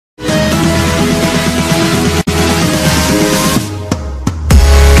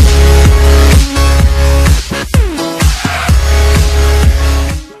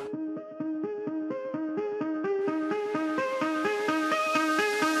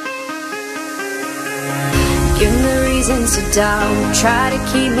Give me reasons to doubt, try to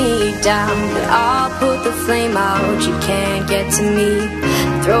keep me down, but I'll put the flame out, you can't get to me.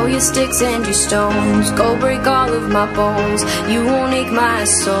 Throw your sticks and your stones, go break all of my bones. You won't ache my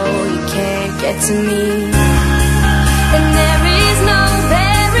soul, you can't get to me. And there is no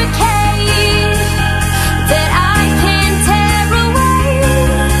barricade that I can tear away.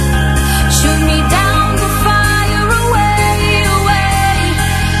 Shoot me down the fire away, away.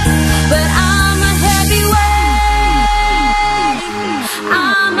 But I'm a heavyweight,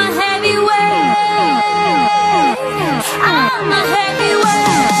 I'm a heavyweight, I'm a heavyweight.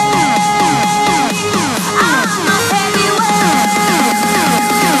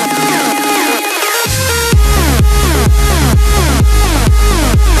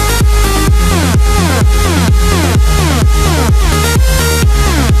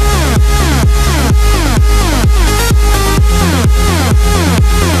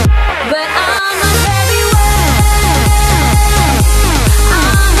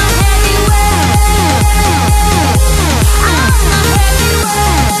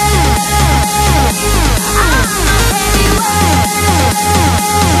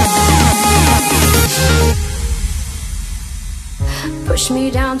 Push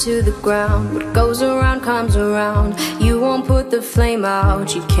me down to the ground, what goes around comes around. You won't put the flame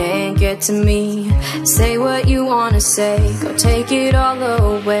out, you can't get to me. Say what you wanna say, go take it all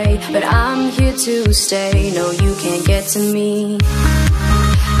away, but I'm here to stay, no you can't get to me.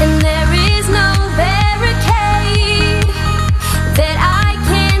 And there